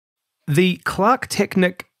The Klark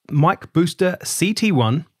Teknik Mic Booster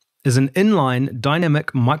CT1 is an inline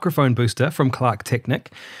dynamic microphone booster from Klark Teknik,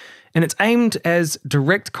 and it's aimed as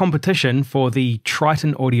direct competition for the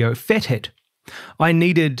Triton Audio Fathead. I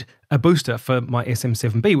needed a booster for my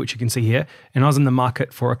SM7b, which you can see here, and I was in the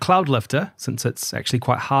market for a cloud lifter, since it's actually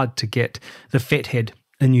quite hard to get the Fathead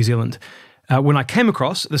in New Zealand, when I came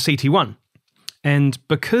across the CT1. And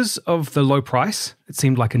because of the low price, it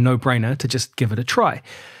seemed like a no-brainer to just give it a try.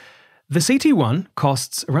 The CT1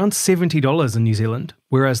 costs around $70 in New Zealand,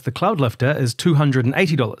 whereas the cloud lifter is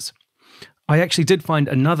 $280. I actually did find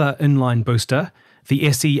another inline booster, the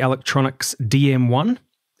SE Electronics DM1,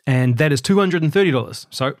 and that is $230,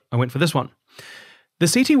 so I went for this one. The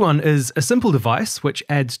CT1 is a simple device which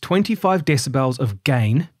adds 25 decibels of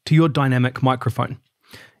gain to your dynamic microphone.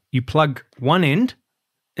 You plug one end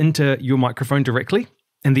into your microphone directly,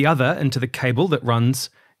 and the other into the cable that runs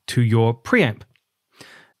to your preamp.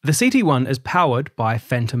 The CT1 is powered by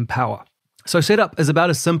phantom power, so setup is about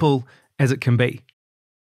as simple as it can be.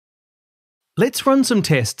 Let's run some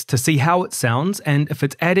tests to see how it sounds and if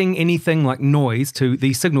it's adding anything like noise to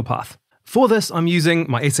the signal path. For this, I'm using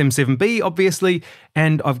my SM7b, obviously,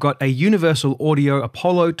 and I've got a Universal Audio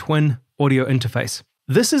Apollo Twin audio interface.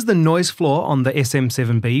 This is the noise floor on the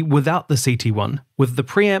SM7b without the CT1, with the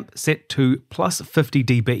preamp set to plus 50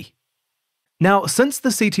 dB. Now, since the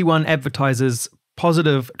CT1 advertises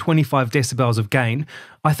positive 25 decibels of gain,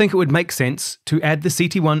 I think it would make sense to add the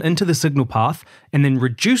CT1 into the signal path and then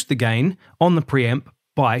reduce the gain on the preamp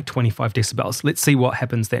by 25 decibels. Let's see what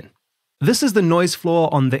happens then. This is the noise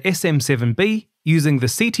floor on the SM7b using the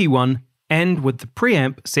CT1 and with the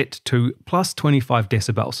preamp set to plus 25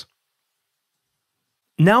 decibels.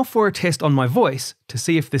 Now for a test on my voice to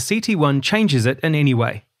see if the CT1 changes it in any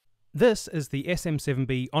way. This is the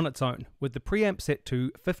SM7b on its own, with the preamp set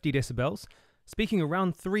to 50 decibels, speaking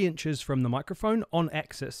around 3 inches from the microphone on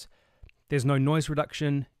axis. There's no noise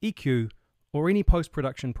reduction, EQ, or any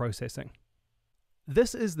post-production processing.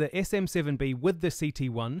 This is the SM7b with the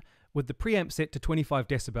CT1, with the preamp set to 25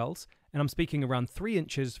 decibels, and I'm speaking around 3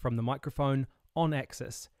 inches from the microphone on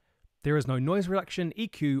axis. There is no noise reduction,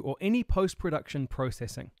 EQ, or any post-production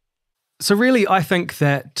processing. So really, I think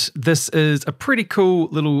that this is a pretty cool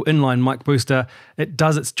little inline mic booster. It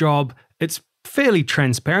does its job. It's fairly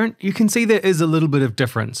transparent. You can see there is a little bit of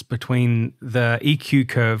difference between the EQ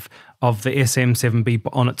curve of the SM7b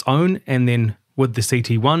on its own and then with the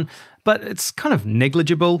CT1, but it's kind of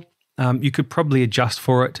negligible. You could probably adjust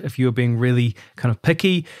for it if you're being really kind of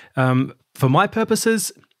picky. For my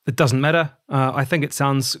purposes, it doesn't matter. I think it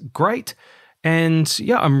sounds great. And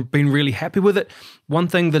yeah, I'm been really happy with it. One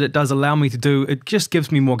thing that it does allow me to do, it just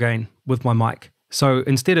gives me more gain with my mic. So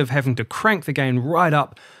instead of having to crank the gain right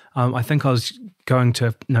up, I think I was going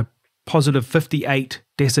to positive 58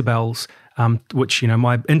 decibels, which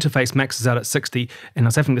my interface maxes out at 60, and I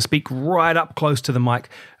was having to speak right up close to the mic.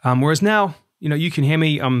 Whereas now, you can hear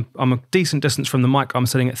me. I'm a decent distance from the mic. I'm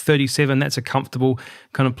sitting at 37. That's a comfortable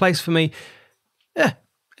kind of place for me. Yeah,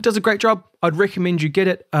 it does a great job. I'd recommend you get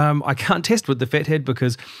it. I can't test with the Fathead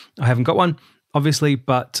because I haven't got one, obviously,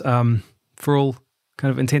 but for all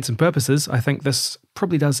kind of intents and purposes, I think this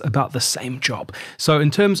probably does about the same job. So in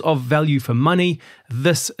terms of value for money,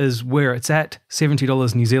 this is where it's at,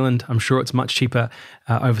 $70 New Zealand. I'm sure it's much cheaper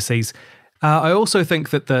overseas. I also think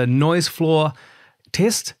that the noise floor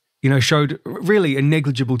test, showed really a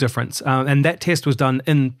negligible difference. And that test was done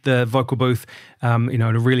in the vocal booth, at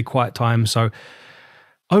a really quiet time. So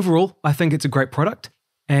overall, I think it's a great product.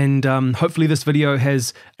 And hopefully this video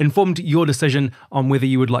has informed your decision on whether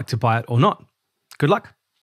you would like to buy it or not. Good luck.